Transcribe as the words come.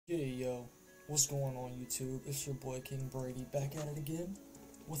Yeah, yo, what's going on YouTube? It's your boy King Brady back at it again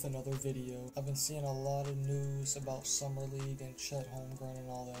with another video. I've been seeing a lot of news about Summer League and Chet Holmgren and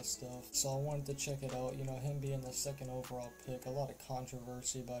all that stuff, so I wanted to check it out. You know, him being the second overall pick, a lot of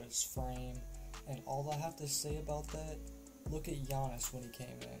controversy about his frame, and all I have to say about that, look at Giannis when he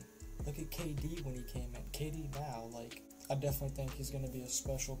came in. Look at KD when he came in. KD now, like, I definitely think he's going to be a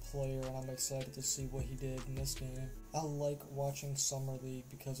special player, and I'm excited to see what he did in this game. I like watching Summer League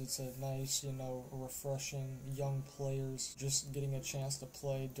because it's a nice, you know, refreshing young players just getting a chance to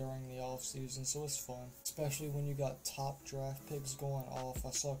play during the off season, so it's fun. Especially when you got top draft picks going off. I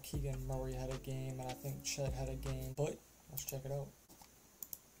saw Keegan Murray had a game, and I think Chet had a game, but let's check it out.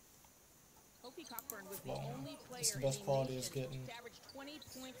 Wow, it's the best quality it's getting.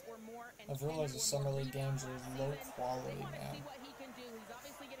 I've realized the Summer League games are low quality, man.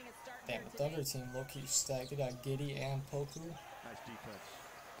 Damn, the Thunder team low-key stacked. They got Giddy and Poku.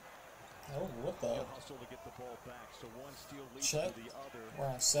 Oh, what the? Chet, we're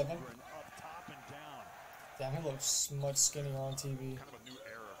on 7. Damn, he looks much skinnier on TV.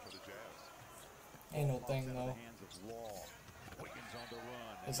 Ain't no thing, though.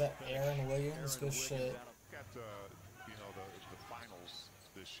 Is that Aaron Williams? Good shit.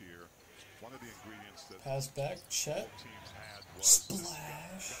 Pass back, Chet.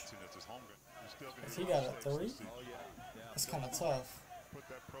 Splash. If he got a 3, that's kind of tough.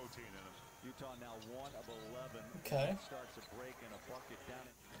 Okay.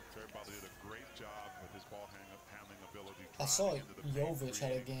 I saw Jovic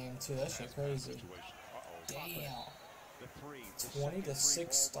had a game too. That shit crazy. Damn.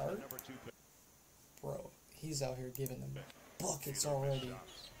 20-6 start? Bro, he's out here giving them buckets already.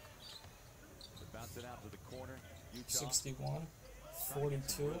 61,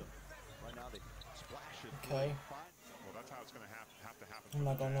 42. Okay. I'm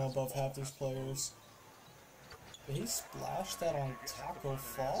not gonna know above half these players. Did he splash that on Taco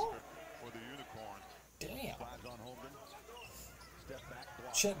Fall? Damn.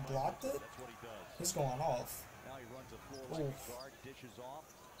 Chet blocked it? He's going off. Oof.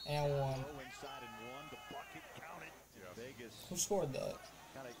 And 1. Who scored that?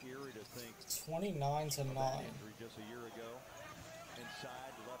 29-9.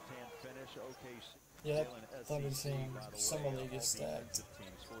 Yeah, that Thunder team, Summer League is stacked.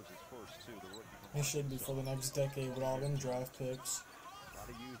 It should be for the next decade with all them draft picks.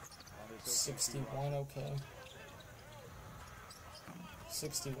 61, okay.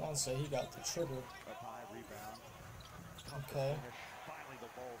 61, so he got the trigger. Okay.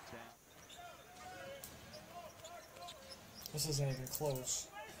 This isn't even close.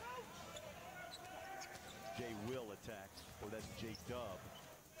 J Will attacks, or that's J Dub.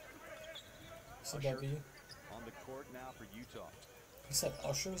 So W. On the court now for Utah. He said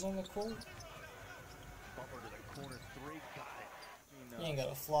Usher's on the court? Bumper to the corner 3, got it. You ain't got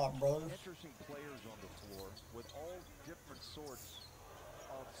a flop, brother. Interesting players on the floor with all different sorts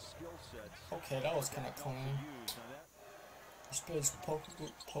of skill sets. Okay, that was kind of clean. Is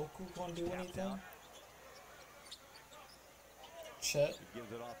Poku gonna do anything? Chet.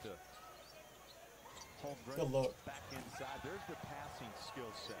 Gives it off to Holmgren. Good look. Back inside. There's the passing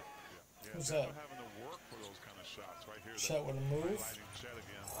skill set. Who's that? Chet with a move.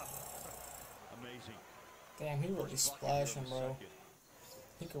 Amazing. Damn, he really splashing, bro.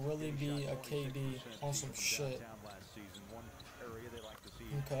 He could really be a KD on some shit.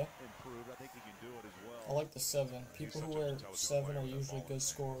 Okay. I like the 7. People who wear 7 are usually good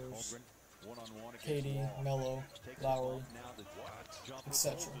scorers. KD, Melo, Lowry,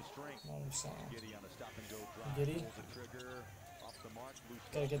 etc. You know what I'm saying? Giddy?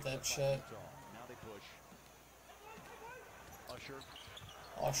 Gotta get that Chet.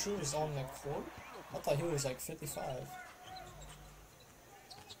 Usher is on the court? I thought he was like 55.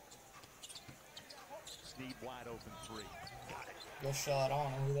 Steve wide open 3. Got it. Good shot. I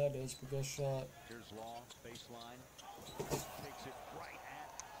don't know who that is, but good shot. Here's Long, baseline. Takes it right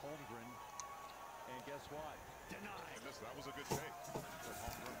at Holmgren. And guess what? Denied. That was a good take.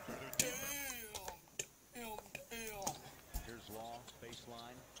 Damn. Here's Long,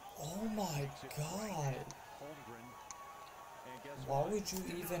 baseline. Oh my god. Holmgren. And guess why would you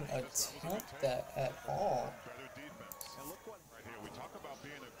even attempt that at all? And look what right here. We talk about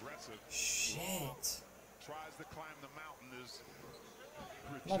being aggressive. Shit. Tries to climb the mountain is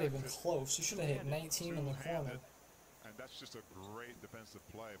not even close. You should have hit 19 in the corner. And that's just a great defensive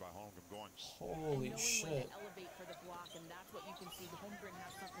play by Holmgren going. Holy shit.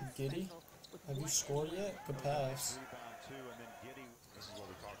 Giddy? Have you scored yet? Good pass. This is what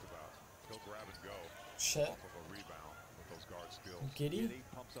we talked about. He'll grab and go. Chet. Off of a rebound with those Giddy?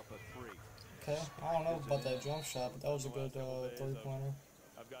 Pumps up a three. Okay, I don't know about that jump shot, but that was a good three-pointer.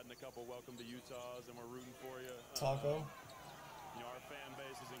 I've gotten a couple welcome to Utahs, and we're rooting for you. Taco. You know, our fan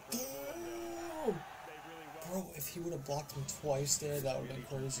base is incredible. And, they really Bro, if he would have blocked him twice there, that would have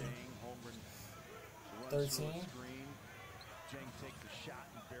been crazy. 13. Jang takes the shot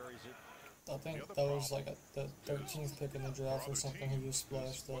and buries it. I think that was like the 13th pick in the draft or something. He just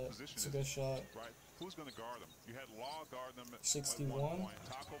splashed that. It's a good shot. Right. Who's going to guard them? You had Law guard them at 61. one point.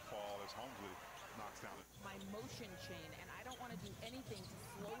 Taco fall as Holmsley knocks down it. My motion chain, and I don't want to do anything to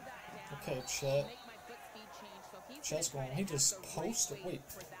slow that down. Okay, Chet. Make my foot speed change. So he's Chet's going. He just posted. Wait,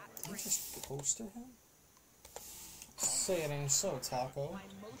 he he just posted him? Say it ain't so, Taco. My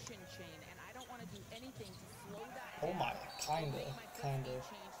motion chain, and I don't want to do anything to slow that Oh down. my, kinda. Make my foot speed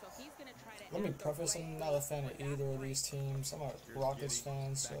change. So he's gonna try to Let me add the preface, I'm not a fan of either of these teams. I'm a Rockets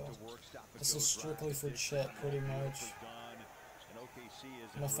fan, so this is strictly for Chet, pretty much.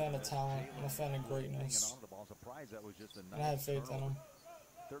 I'm a fan of talent. I'm a fan of greatness. And I had faith in him.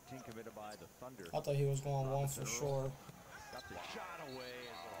 13 committed by the Thunder. I thought he was going one for sure. Got the shot away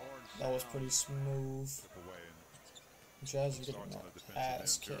as the horn That was pretty smooth. Away and Jazz are getting their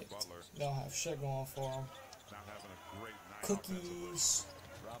ass kicked. They don't have shit going for them. not having a great night Cookies.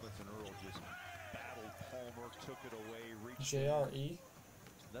 Robinson Earl just battled Palmer, took it away, reached. JRE.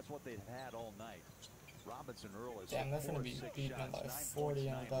 That's what they've had all night. Robinson Earl is Damn, they're gonna be beating them by 40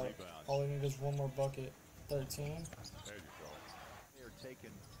 in about. All they need is one more bucket. 13. There you go. They're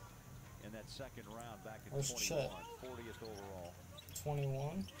taken in that second round back in Where's 21, Chet? 40th overall.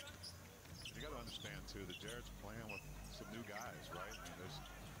 21. You got to understand too that Jared's playing with some new guys, right? I mean, there's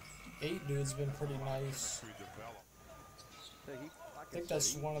 8 dude's been pretty nice. chemistry developed. I think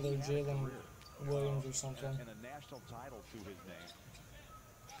that's one of their Jalen Williams or something. And a national title to his name.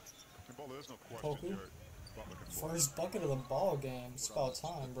 And Bolo, there's no Poku? question Jared Butler can play. First bucket of the ball game. It's about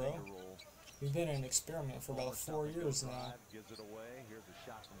time, bro. We've been in an experiment for about 4 years now. Gives it away. Here's a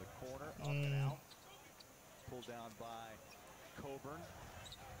shot from the corner. Up and out. Pulled down by Coburn.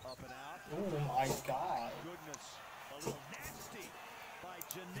 Up and out. Oh my god. Goodness. A little nasty by I was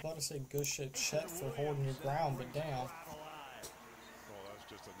Jeanette. about to say good shit Chet for holding your ground, but damn. Oh, that's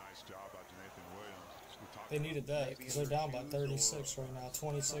just a nice job by Nathan Williams. We talked They needed that because they're down by 36 right now,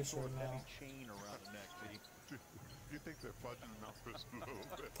 26 right now. Chain around the neck. You think they're fudging the numbers a little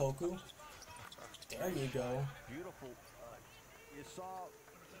bit? Poku. There you go. Beautiful. You saw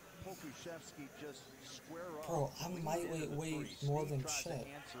Pokushevsky just square up. Bro, I might wait more than Chet.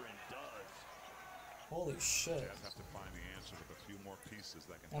 Holy shit. Jazz have to find the answer with a few more pieces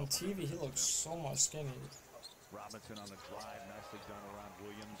that can On help them. TV, he looks so much skinny. Robinson on the drive, nicely done around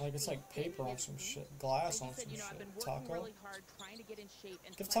Williams. Like it's like paper on some shit, glass on He said, some you know, I've shit. been working Taco. really hard trying to get in shape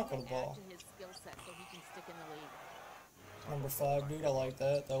and Give trying Taco to the ball. add to his skill set so he can stick in the league. Number 5, dude, I like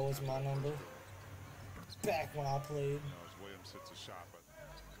that. That was my number. Back when I played. You know, as Williams hits a shot, but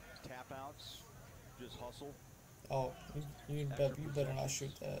Tap outs, just hustle. Oh, you better not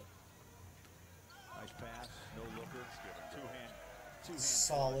shoot that. Nice pass, no looker. Two hand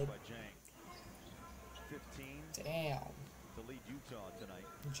Solid. by Jang. 15 Damn. to lead Utah tonight.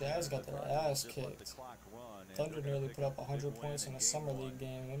 Jazz got their ass Just let the kicked. clock run, and Thunder they're gonna nearly pick put up a 100 big points win in a game summer one. league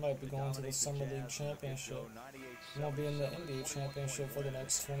game. They might be going to the Dominate summer league Jazz, championship. go 98-70. They won't be in the NBA championship for the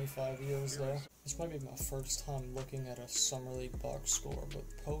next 25 years, though. This might be my first time looking at a summer league box score, but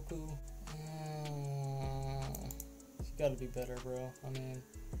Poku, you gotta be better, bro. I mean,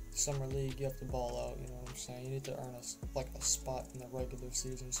 summer league, you have to ball out. You know what I'm saying? You need to earn a spot in the regular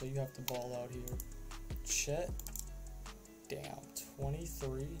season, so you have to ball out here. Chet, damn,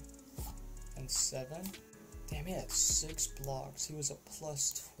 23 and 7. Damn, he had 6 blocks. He was a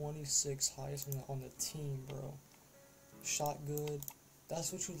plus 26 highest on the team, bro. Shot good.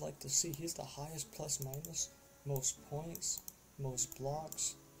 That's what you'd like to see. He's the highest plus minus, most points, most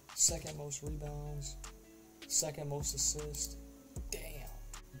blocks, second most rebounds, second most assists. Damn.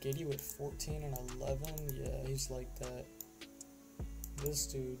 Giddy with 14 and 11. Yeah, he's like that. This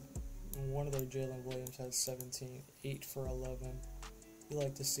dude, one of their Jalen Williams has 17, 8 for 11. You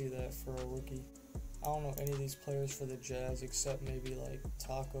like to see that for a rookie. I don't know any of these players for the Jazz except maybe like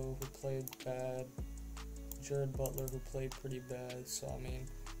Taco, who played bad, Jared Butler, who played pretty bad. So, I mean,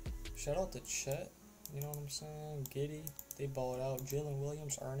 shout out to Chet, you know what I'm saying? Giddy, they balled out. Jalen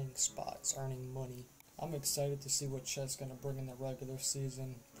Williams earning spots, earning money. I'm excited to see what Chet's going to bring in the regular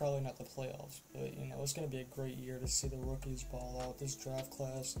season. Probably not the playoffs, but, you know, it's going to be a great year to see the rookies ball out. This draft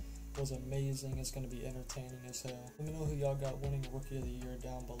class was amazing. It's going to be entertaining as hell. Let me know who y'all got winning Rookie of the Year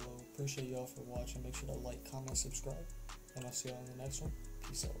down below. Appreciate y'all for watching. Make sure to like, comment, subscribe. and I'll see y'all in the next one.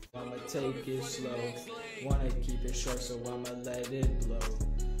 Peace out. I'ma take it slow, wanna keep it short, so I'ma let it blow.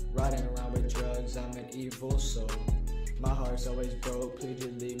 Riding around with drugs, I'm an evil soul. My heart's always broke, please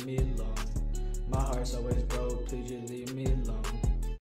just leave me alone. My heart's always broke, please just leave me alone.